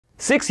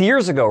6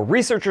 years ago,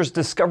 researchers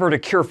discovered a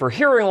cure for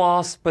hearing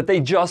loss, but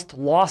they just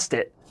lost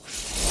it.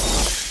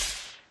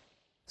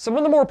 Some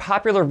of the more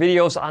popular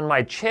videos on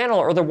my channel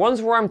are the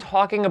ones where I'm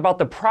talking about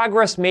the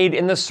progress made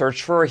in the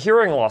search for a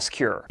hearing loss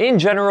cure. In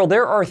general,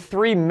 there are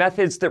 3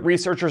 methods that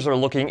researchers are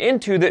looking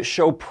into that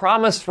show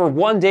promise for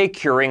one day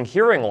curing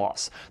hearing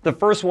loss. The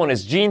first one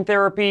is gene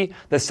therapy,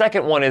 the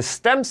second one is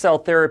stem cell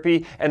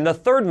therapy, and the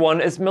third one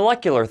is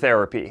molecular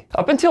therapy.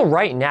 Up until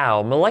right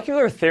now,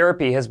 molecular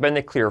therapy has been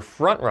the clear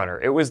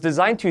frontrunner. It was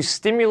designed to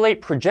stimulate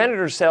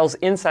progenitor cells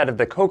inside of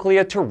the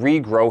cochlea to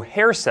regrow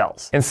hair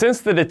cells. And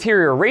since the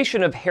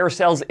deterioration of hair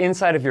cells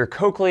inside of your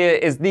cochlea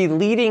is the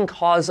leading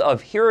cause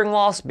of hearing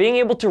loss, being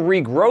able to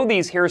regrow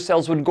these hair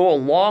cells would go a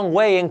long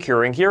way in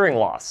curing hearing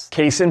loss.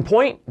 Case in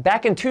point,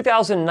 back in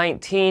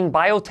 2019,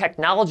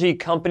 biotechnology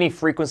company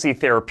Frequency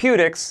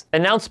Therapeutics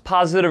announced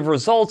positive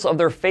results of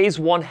their phase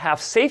 1 half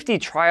safety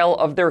trial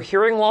of their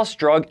hearing loss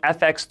drug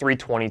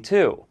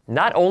FX-322.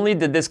 Not only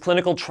did this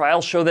clinical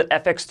trial show that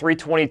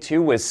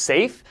FX-322 was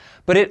safe,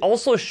 but it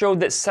also showed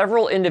that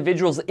several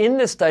individuals in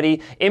the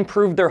study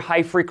improved their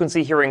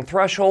high-frequency hearing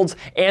thresholds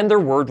and their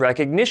word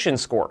recognition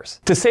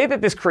scores. To say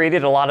that this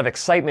created a lot of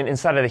excitement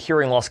inside of the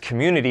hearing loss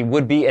community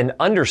would be an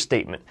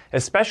understatement,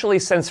 especially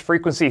since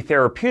Frequency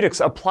Therapeutics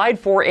applied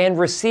for and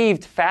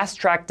received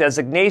fast-track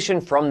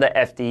designation from the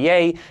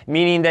FDA,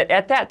 meaning that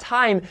at that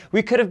time,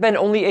 we could have been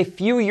only a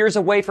few years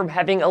away from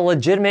having a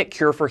legitimate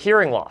cure for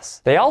hearing loss.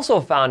 They also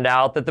found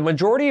out that the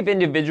majority of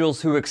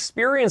individuals who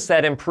experienced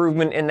that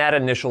improvement in that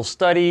initial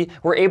study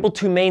were able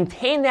to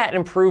maintain that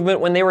improvement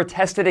when they were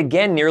tested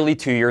again nearly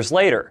 2 years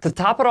later. To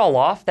top it all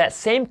off, that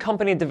same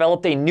company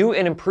developed a new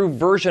and improved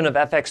version of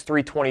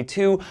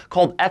FX-322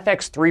 called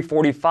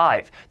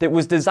FX-345 that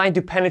was designed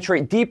to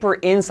penetrate deeper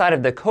inside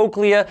of the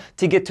cochlea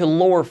to get to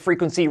lower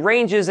frequency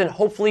ranges and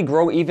hopefully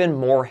grow even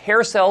more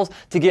hair cells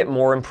to get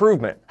more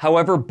improvement.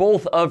 However,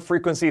 both of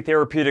Frequency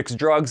Therapeutics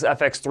drugs,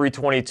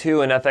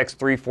 FX-322 and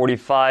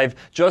FX-345,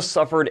 just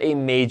suffered a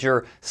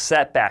major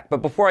setback.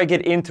 But before I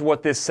get into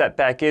what this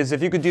setback is,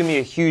 if you could do me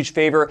a huge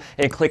favor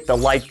and click the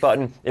like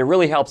button. It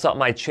really helps out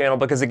my channel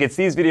because it gets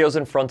these videos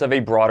in front of a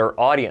broader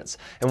audience.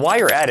 And while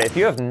you're at it, if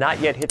you have not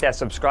yet hit that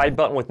subscribe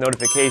button with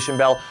notification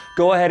bell,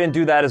 go ahead and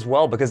do that as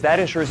well, because that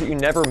ensures that you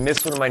never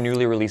miss one of my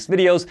newly released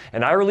videos,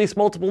 and I release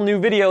multiple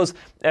new videos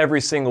every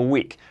single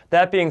week.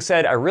 That being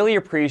said, I really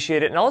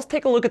appreciate it. Now let's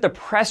take a look at the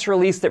press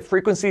release that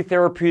Frequency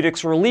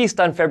Therapeutics released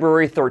on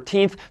February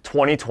 13th,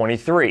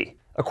 2023.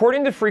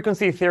 According to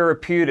Frequency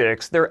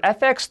Therapeutics, their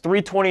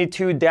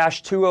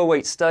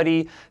FX-322-208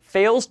 study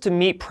fails to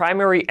meet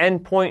primary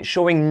endpoint,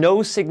 showing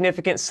no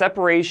significant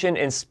separation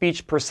in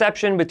speech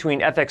perception between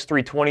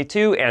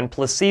FX-322 and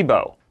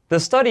placebo. The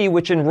study,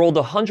 which enrolled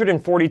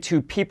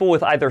 142 people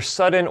with either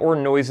sudden or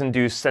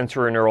noise-induced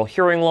sensorineural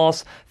hearing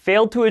loss,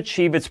 failed to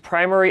achieve its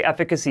primary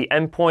efficacy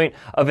endpoint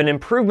of an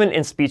improvement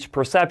in speech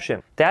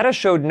perception. Data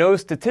showed no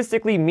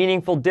statistically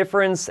meaningful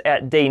difference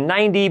at day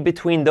 90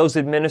 between those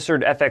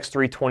administered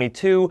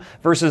FX-322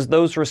 versus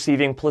those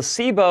receiving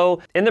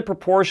placebo in the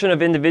proportion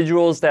of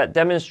individuals that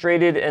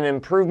demonstrated an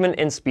improvement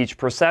in speech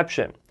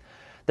perception.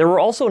 There were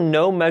also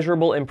no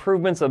measurable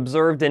improvements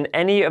observed in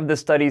any of the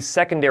study's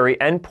secondary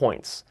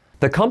endpoints.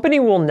 The company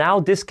will now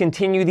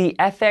discontinue the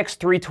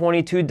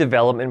FX-322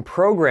 development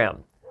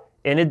program.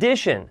 In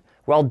addition,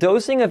 while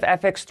dosing of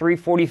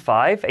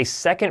FX-345, a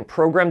second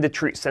program to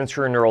treat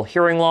sensorineural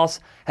hearing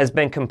loss, has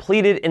been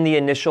completed in the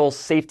initial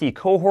safety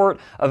cohort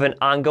of an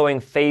ongoing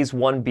phase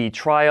 1b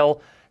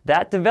trial,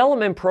 that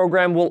development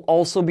program will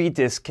also be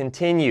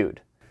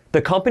discontinued.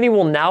 The company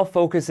will now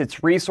focus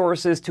its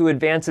resources to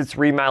advance its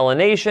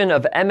remyelination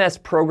of MS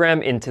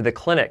program into the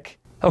clinic.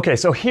 Okay,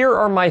 so here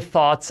are my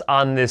thoughts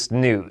on this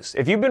news.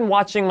 If you've been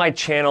watching my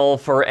channel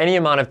for any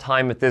amount of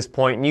time at this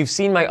point, and you've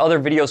seen my other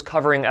videos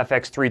covering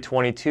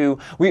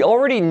FX-322, we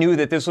already knew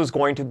that this was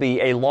going to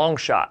be a long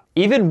shot.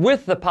 Even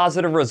with the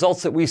positive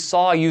results that we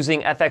saw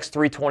using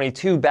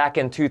FX-322 back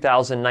in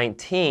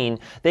 2019,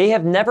 they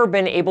have never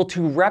been able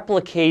to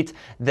replicate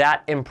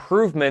that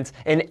improvement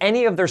in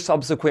any of their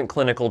subsequent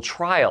clinical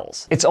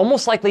trials. It's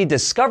almost like they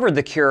discovered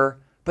the cure,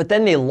 but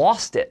then they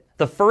lost it.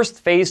 The first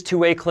phase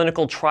 2A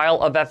clinical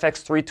trial of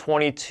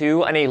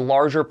FX-322 on a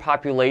larger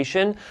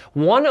population,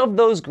 one of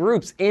those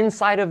groups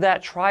inside of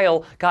that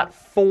trial got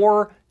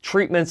 4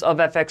 treatments of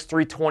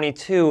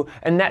FX-322,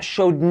 and that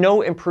showed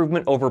no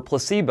improvement over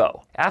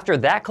placebo. After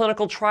that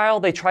clinical trial,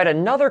 they tried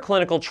another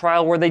clinical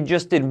trial where they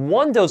just did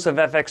 1 dose of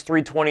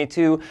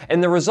FX-322,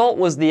 and the result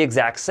was the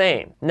exact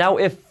same. Now,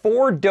 if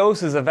 4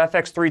 doses of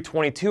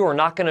FX-322 are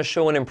not going to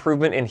show an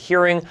improvement in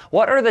hearing,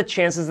 what are the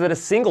chances that a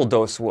single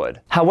dose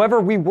would? However,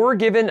 we were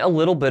given a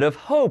little bit of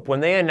hope when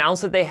they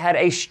announced that they had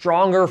a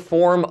stronger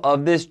form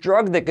of this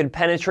drug that could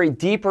penetrate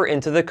deeper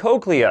into the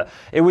cochlea.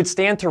 It would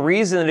stand to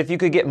reason that if you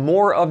could get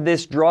more of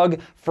this drug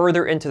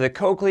further into the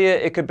cochlea,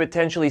 it could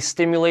potentially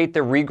stimulate the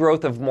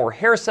regrowth of more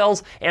hair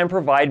cells and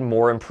provide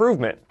more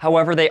improvement.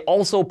 However, they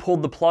also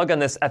pulled the plug on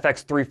this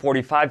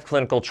FX-345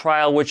 clinical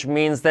trial, which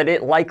means that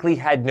it likely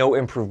had no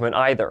improvement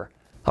either.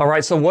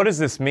 Alright, so what does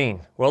this mean?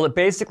 Well, it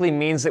basically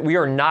means that we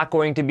are not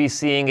going to be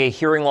seeing a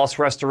hearing loss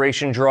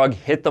restoration drug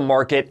hit the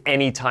market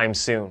anytime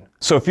soon.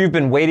 So if you've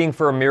been waiting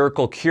for a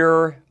miracle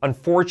cure,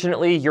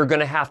 unfortunately, you're going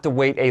to have to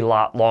wait a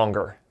lot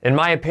longer. In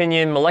my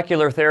opinion,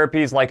 molecular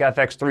therapies like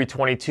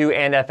FX-322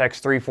 and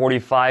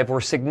FX-345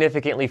 were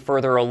significantly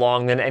further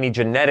along than any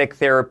genetic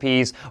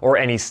therapies or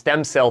any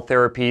stem cell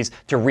therapies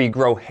to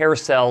regrow hair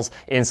cells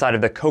inside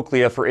of the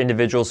cochlea for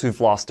individuals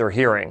who've lost their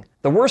hearing.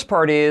 The worst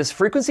part is,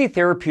 Frequency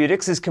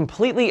Therapeutics is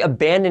completely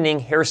abandoning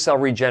hair cell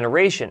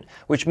regeneration,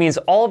 which means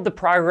all of the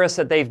progress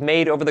that they've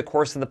made over the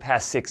course of the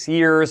past 6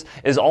 years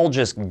is all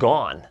just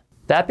gone.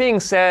 That being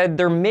said,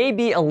 there may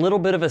be a little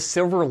bit of a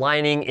silver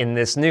lining in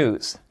this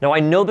news. Now, I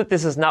know that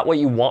this is not what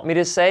you want me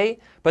to say,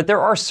 but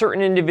there are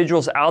certain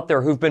individuals out there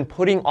who've been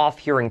putting off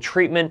hearing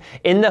treatment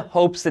in the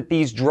hopes that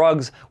these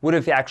drugs would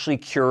have actually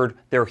cured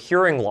their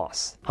hearing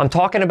loss. I'm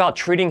talking about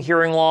treating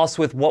hearing loss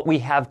with what we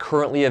have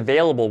currently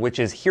available, which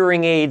is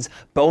hearing aids,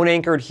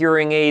 bone-anchored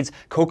hearing aids,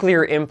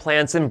 cochlear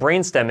implants, and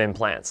brainstem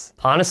implants.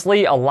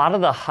 Honestly, a lot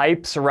of the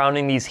hype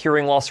surrounding these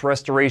hearing loss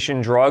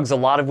restoration drugs, a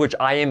lot of which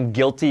I am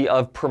guilty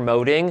of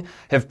promoting,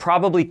 have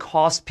probably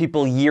cost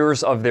people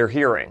years of their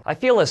hearing. I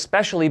feel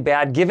especially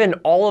bad given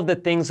all of the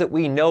things that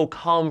we know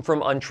come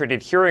from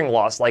untreated hearing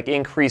loss, like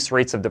increased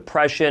rates of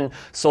depression,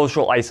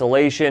 social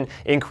isolation,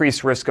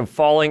 increased risk of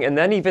falling, and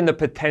then even the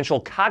potential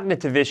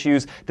cognitive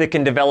issues that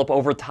can develop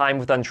over time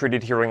with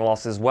untreated hearing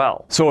loss as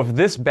well. So if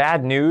this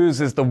bad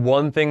news is the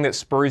one thing that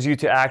spurs you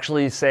to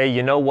actually say,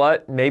 you know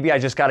what, maybe I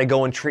just gotta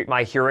go and treat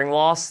my hearing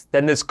loss,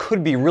 then this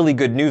could be really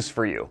good news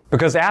for you.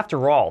 Because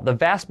after all, the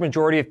vast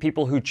majority of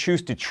people who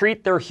choose to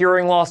treat their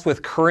hearing loss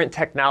with current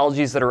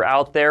technologies that are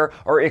out there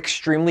are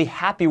extremely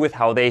happy with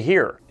how they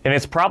hear. And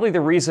it's probably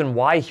the reason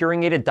why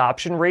hearing aid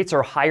adoption rates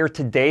are higher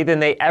today than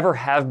they ever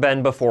have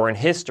been before in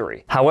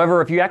history.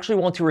 However, if you actually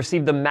want to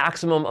receive the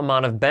maximum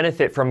amount of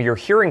benefit from your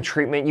hearing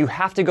treatment, you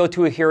have to go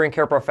to a hearing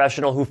care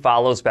professional who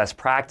follows best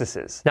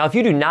practices. Now, if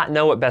you do not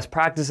know what best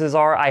practices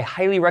are, I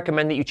highly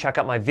recommend that you check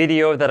out my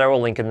video that I will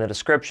link in the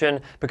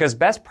description, because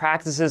best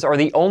practices are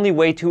the only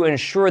way to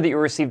ensure that you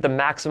receive the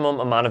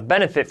maximum amount of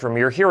benefit from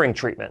your hearing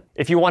treatment.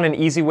 If you want an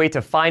easy way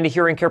to find a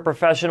hearing care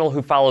professional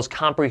who follows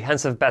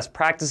comprehensive best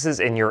practices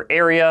in your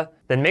area,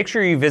 then make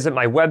sure you visit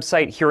my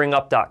website,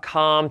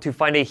 hearingup.com, to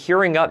find a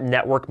Hearing Up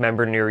network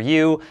member near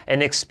you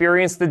and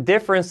experience the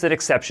difference that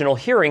exceptional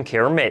hearing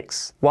care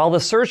makes. While the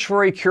search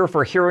for a cure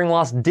for hearing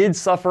loss did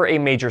suffer a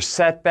major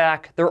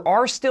setback, there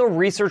are still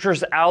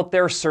researchers out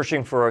there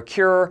searching for a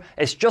cure.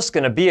 It's just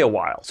going to be a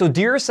while. So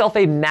do yourself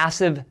a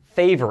massive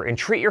favor and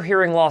treat your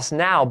hearing loss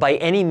now by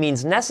any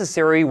means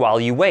necessary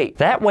while you wait.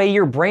 That way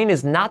your brain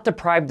is not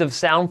deprived of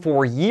sound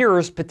for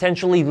years,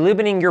 potentially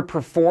limiting your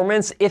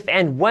performance if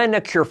and when a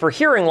cure for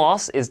hearing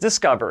loss is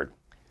discovered.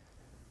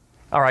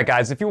 Alright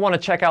guys, if you want to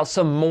check out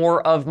some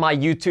more of my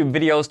YouTube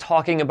videos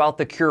talking about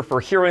the cure for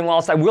hearing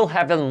loss, I will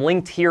have them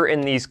linked here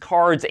in these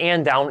cards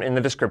and down in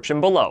the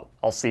description below.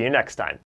 I'll see you next time.